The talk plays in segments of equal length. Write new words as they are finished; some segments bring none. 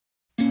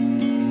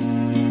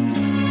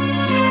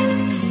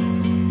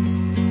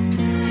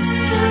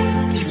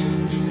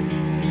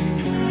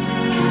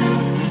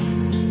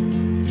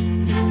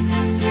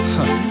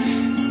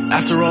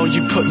After all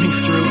you put me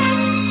through,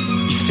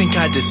 you think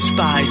I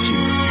despise you.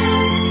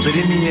 But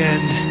in the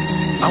end,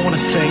 I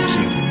wanna thank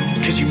you,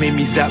 'cause you made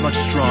me that much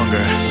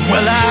stronger.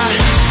 Well, I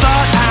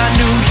thought I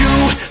knew you,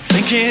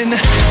 thinking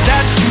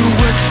that you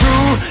were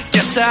true.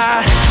 Guess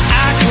I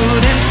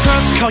couldn't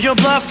trust, call your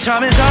bluff,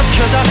 time is up,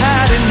 'cause I've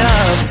had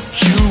enough.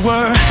 You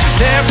were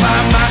there by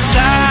my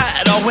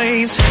side,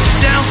 always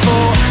down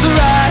for the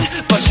ride.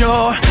 But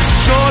your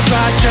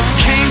joyride just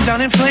came down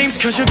in flames,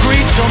 'cause your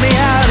greed told me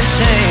how to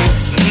shame.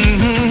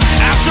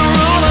 After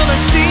all of the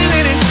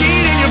stealing and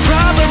cheating, you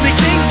probably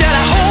think that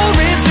I